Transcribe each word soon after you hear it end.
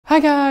Hi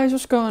guys,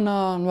 what's going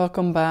on?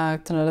 Welcome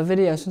back to another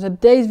video. So in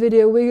today's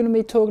video we're going to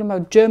be talking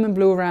about German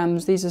blue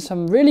rams. These are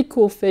some really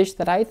cool fish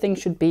that I think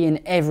should be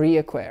in every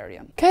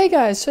aquarium. Okay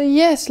guys, so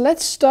yes,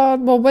 let's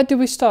start. Well, where do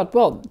we start?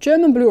 Well,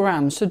 German blue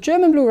rams. So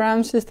German blue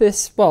rams is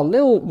this,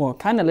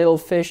 kind of little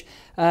fish.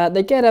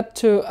 They get up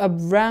to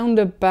around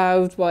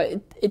about,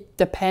 it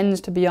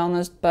depends to be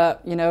honest,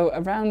 but you know,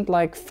 around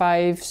like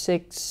 5,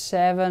 6,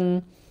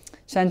 7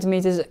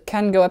 centimeters. It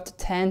can go up to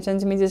 10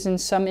 centimeters in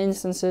some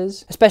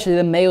instances. Especially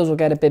the males will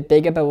get a bit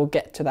bigger, but we'll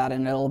get to that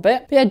in a little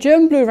bit. But yeah,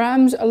 German blue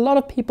rams, a lot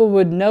of people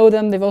would know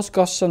them. They've also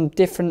got some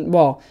different,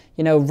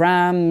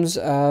 rams.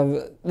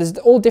 There's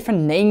all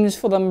different names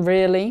for them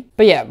really.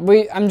 But yeah,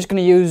 I'm just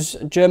going to use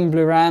German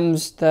blue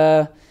rams.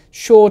 The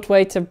short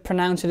way to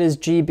pronounce it is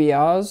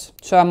GBRs,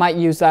 so I might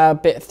use that a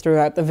bit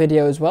throughout the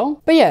video as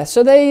well. But yeah,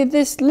 so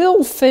this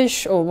little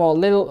fish,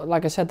 little,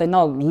 like I said, they're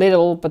not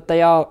little, but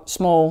they are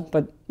small,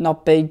 but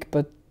not big,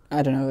 but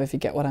I don't know if you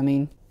get what I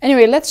mean.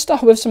 Anyway, let's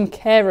start with some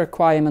care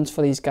requirements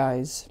for these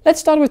guys. Let's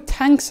start with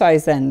tank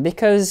size then,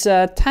 because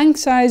tank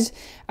size,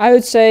 I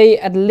would say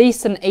at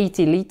least an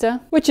 80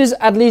 litre, which is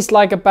at least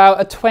like about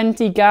a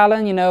 20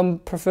 gallon, you know,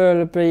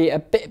 preferably a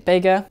bit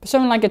bigger. But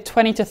something like a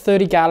 20 to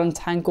 30 gallon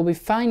tank will be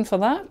fine for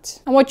that.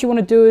 And what you want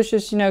to do is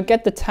just,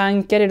 get the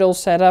tank, get it all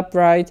set up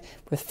right,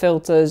 with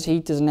filters,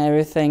 heaters and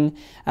everything.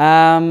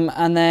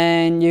 And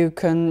then you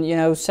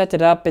can, set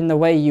it up in the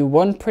way you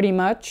want pretty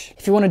much.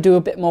 If you want to do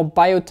a bit more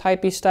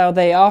biotypey style,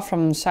 they are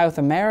from South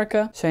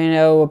America.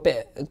 So, a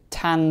bit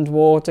tanned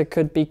water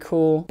could be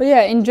cool. But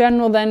yeah, in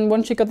general then,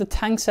 once you got the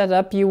tank set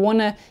up, you want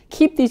to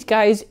keep these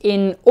guys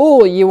in,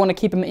 or you want to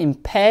keep them in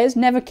pairs.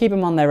 Never keep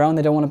them on their own.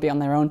 They don't want to be on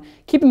their own.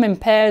 Keep them in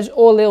pairs,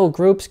 or little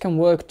groups can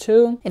work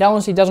too. It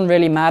honestly doesn't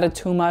really matter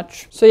too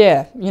much. So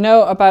yeah,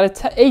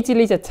 about a 80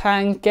 litre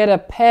tank, get a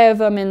pair of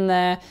them in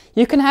there.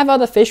 You can have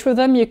other fish with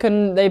them.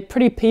 They're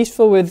pretty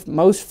peaceful with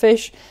most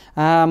fish.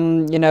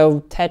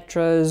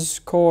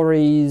 Tetras,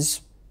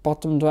 cories,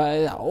 bottom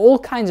dwellers, all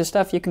kinds of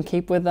stuff you can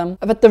keep with them.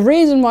 But the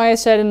reason why I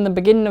said in the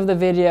beginning of the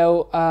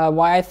video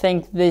why I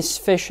think this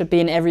fish should be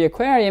in every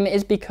aquarium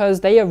is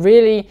because they are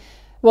really,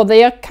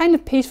 they are kind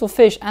of peaceful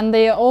fish, and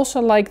they are also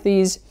like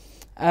these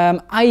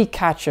eye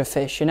catcher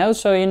fish,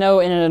 so in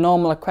a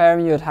normal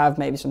aquarium you would have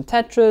maybe some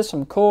tetras,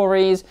 some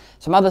cories,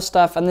 some other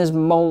stuff, and there's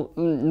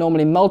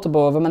normally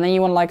multiple of them, and then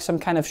you want like some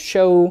kind of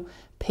show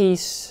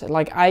piece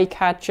like eye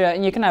catcher,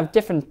 and you can have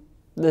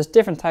there's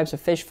different types of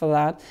fish for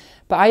that.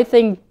 But I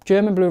think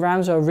German blue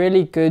rams are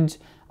really good,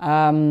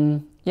 a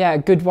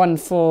good one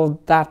for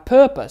that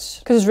purpose,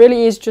 because it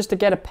really is just to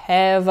get a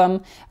pair of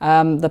them.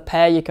 The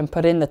pair you can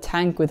put in the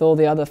tank with all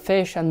the other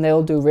fish, and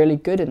they'll do really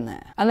good in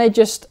there. And they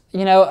just,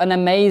 an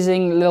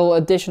amazing little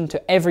addition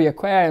to every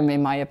aquarium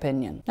in my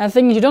opinion. Now the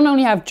thing is, you don't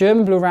only have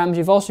German blue rams,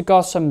 you've also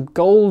got some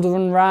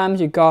golden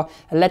rams, you've got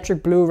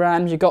electric blue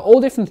rams, you've got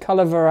all different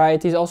color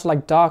varieties, also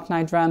like dark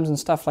night rams and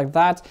stuff like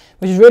that,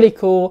 which is really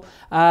cool.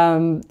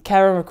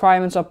 Care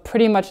requirements are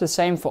pretty much the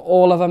same for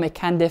all of them. It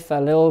can differ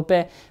a little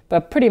bit,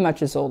 but pretty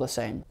much it's all the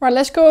same. Right,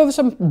 let's go over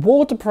some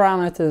water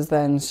parameters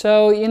then.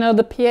 So,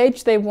 the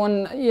pH, they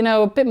want,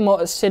 a bit more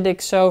acidic,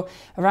 so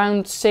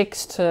around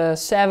 6 to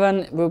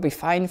 7 will be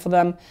fine for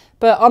them.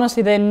 But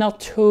honestly, they're not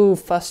too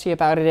fussy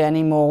about it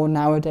anymore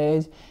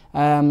nowadays.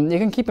 You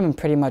can keep them in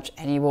pretty much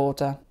any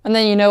water. And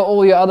then,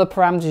 all your other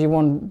parameters you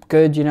want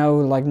good,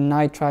 like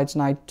nitrites,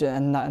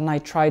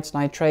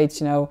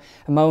 nitrates,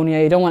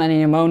 ammonia. You don't want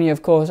any ammonia,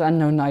 of course, and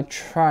no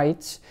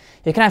nitrites.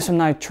 You can have some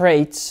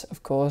nitrates,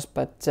 of course,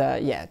 but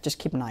yeah, just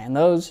keep an eye on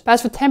those. But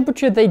as for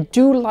temperature, they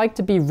do like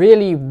to be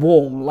really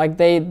warm. Like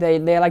they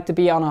like to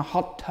be on a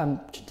hot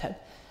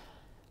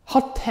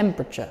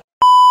temperature.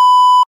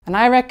 And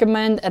I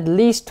recommend at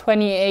least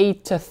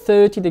 28 to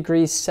 30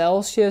 degrees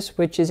Celsius,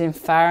 which is in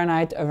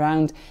Fahrenheit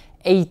around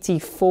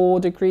 84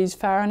 degrees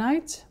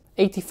Fahrenheit.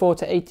 84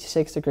 to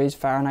 86 degrees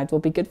Fahrenheit will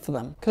be good for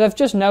them. Because I've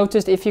just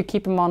noticed if you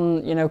keep them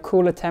on,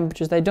 cooler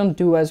temperatures, they don't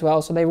do as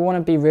well, so they want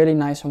to be really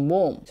nice and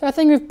warm. So I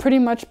think we've pretty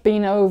much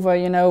been over,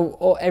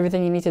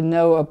 everything you need to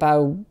know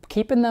about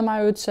keeping them,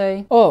 I would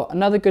say. Oh,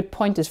 another good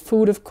point is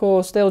food, of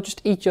course. They'll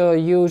just eat your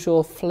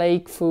usual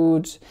flake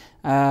foods,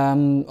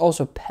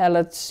 also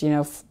pellets,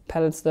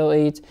 pellets they'll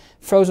eat,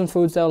 frozen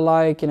foods they'll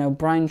like,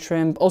 brine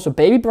shrimp, also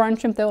baby brine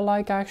shrimp they'll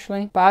like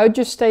actually. But I would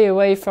just stay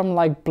away from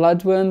like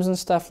bloodworms and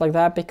stuff like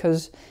that,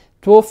 because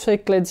dwarf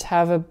cichlids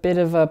have a bit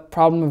of a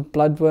problem with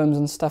bloodworms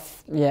and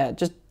stuff. Yeah,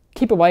 just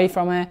keep away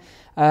from it.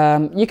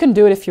 You can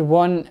do it if you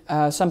want.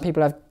 Some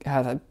people have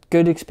had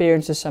good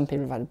experiences, some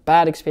people have had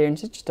bad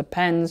experiences, it just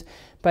depends.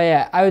 But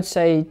yeah, I would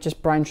say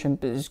just brine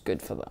shrimp is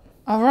good for them.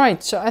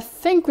 Alright, so I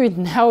think we've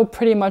now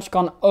pretty much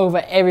gone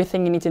over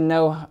everything you need to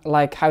know,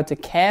 like how to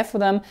care for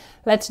them.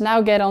 Let's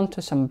now get on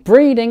to some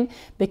breeding,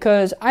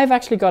 because I've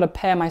actually got a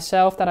pair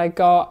myself that I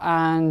got,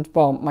 and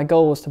well, my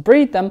goal was to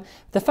breed them.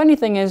 The funny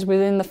thing is,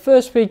 within the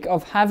first week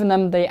of having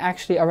them, they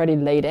actually already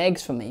laid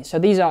eggs for me. So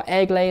these are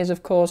egg layers,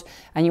 of course,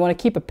 and you want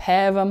to keep a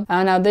pair of them.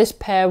 And now this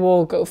pair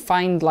will go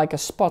find like a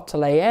spot to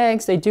lay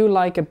eggs. They do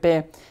like a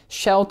bit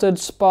sheltered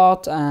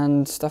spot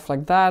and stuff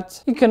like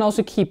that. You can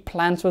also keep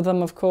plants with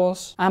them, of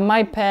course. And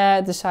my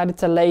pair decided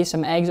to lay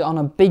some eggs on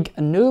a big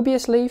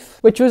Anubias leaf,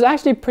 which was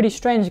actually pretty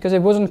strange because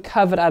it wasn't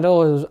covered at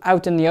all. It was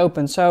out in the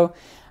open. So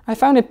I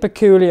found it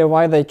peculiar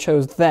why they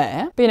chose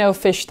there. But you know,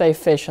 fish stay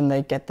fish and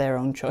they get their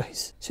own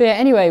choice. So yeah,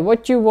 anyway,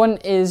 what you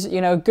want is,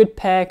 you know, good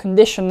pair,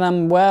 condition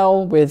them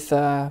well with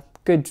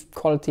good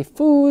quality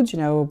foods, you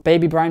know,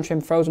 baby brine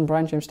shrimp, frozen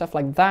brine shrimp, stuff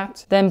like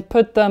that. Then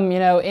put them, you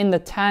know, in the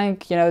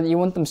tank. You know, you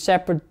want them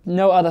separate,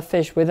 no other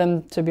fish with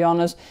them, to be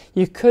honest.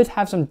 You could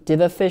have some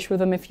dither fish with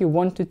them if you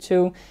wanted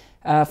to.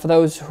 For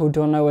those who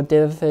don't know what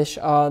dither fish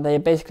are, they're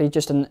basically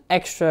just an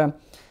extra,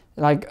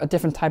 like a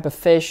different type of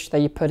fish that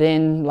you put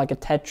in, like a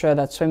tetra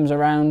that swims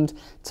around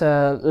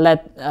to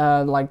let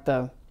like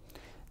the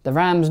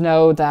rams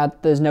know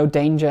that there's no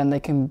danger and they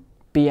can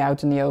be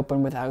out in the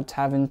open without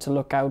having to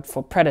look out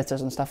for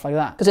predators and stuff like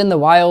that. Because in the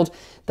wild,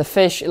 the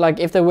fish, like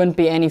if there wouldn't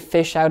be any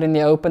fish out in the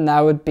open, that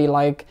would be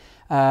like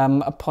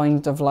a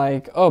point of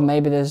like, oh,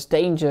 maybe there's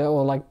danger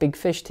or like big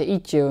fish to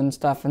eat you and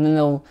stuff, and then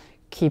they'll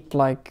keep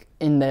like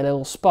in their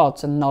little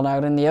spots and not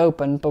out in the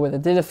open. But with a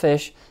dither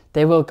fish,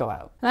 they will go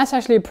out. And that's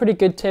actually a pretty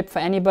good tip for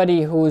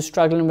anybody who's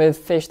struggling with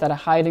fish that are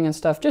hiding and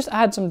stuff. Just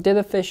add some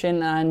dither fish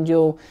in and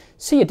you'll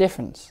see a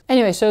difference.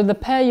 Anyway, so the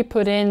pair you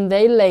put in,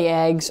 they lay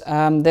eggs.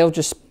 They'll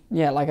just,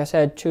 yeah, like I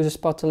said, choose a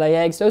spot to lay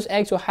eggs. Those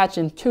eggs will hatch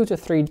in 2 to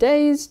 3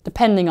 days,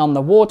 depending on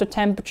the water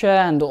temperature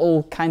and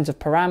all kinds of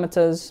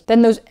parameters.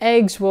 Then those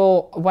eggs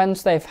will,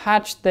 once they've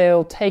hatched,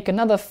 they'll take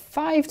another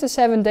 5 to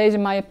 7 days,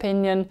 in my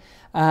opinion,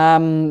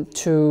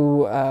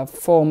 to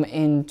form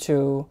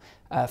into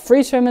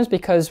free swimmers,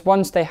 because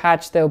once they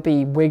hatch, they'll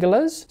be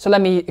wigglers. So let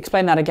me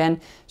explain that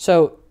again.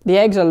 So the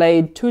eggs are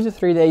laid 2 to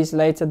 3 days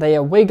later, they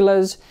are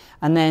wigglers,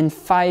 and then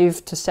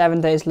 5 to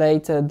 7 days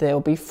later, they'll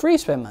be free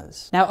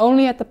swimmers. Now,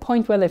 only at the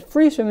point where they're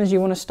free swimmers,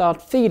 you want to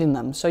start feeding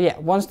them. So yeah,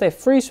 once they're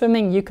free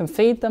swimming, you can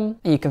feed them.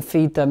 And you can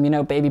feed them, you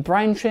know, baby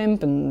brine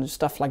shrimp and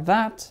stuff like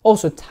that.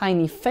 Also,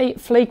 tiny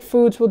flake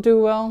foods will do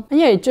well. And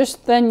yeah,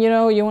 just then, you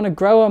know, you want to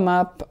grow them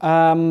up.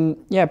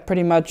 Yeah,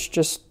 pretty much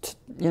just,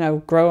 you know,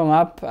 grow them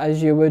up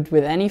as you would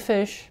with any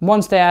fish.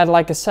 Once they add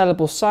like a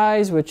sellable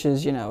size, which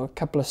is, you know, a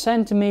couple of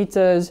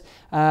centimeters,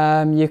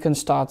 you can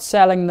start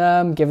selling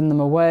them, giving them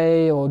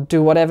away, or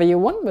do whatever you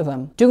want with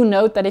them. Do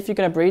note that if you're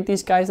going to breed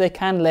these guys, they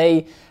can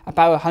lay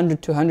about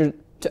 100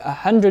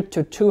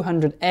 to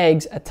 200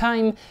 eggs a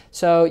time,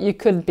 so you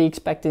could be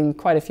expecting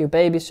quite a few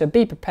babies, so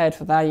be prepared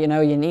for that. You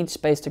know, you need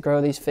space to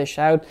grow these fish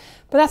out,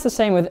 but that's the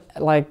same with,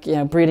 like, you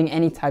know, breeding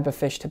any type of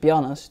fish, to be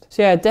honest.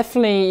 So yeah,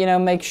 definitely, you know,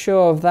 make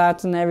sure of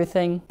that and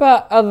everything,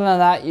 but other than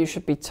that, you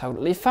should be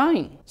totally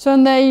fine. So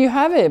and there you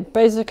have it.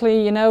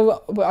 Basically, you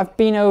know, I've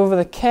been over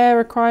the care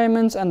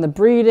requirements and the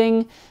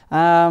breeding,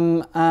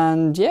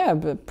 and yeah,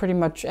 but pretty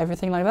much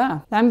everything like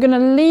that. Now I'm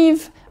gonna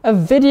leave a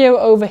video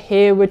over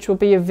here, which will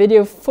be a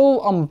video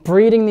full on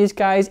breeding these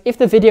guys. If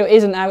the video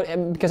isn't out,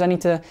 because I need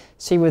to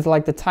see with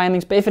like the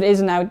timings, but if it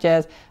isn't out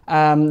yet,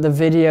 the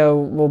video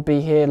will be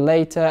here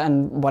later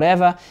and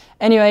whatever.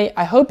 Anyway,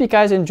 I hope you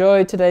guys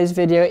enjoyed today's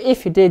video.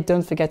 If you did,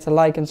 don't forget to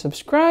like and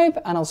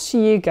subscribe, and I'll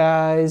see you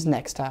guys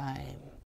next time.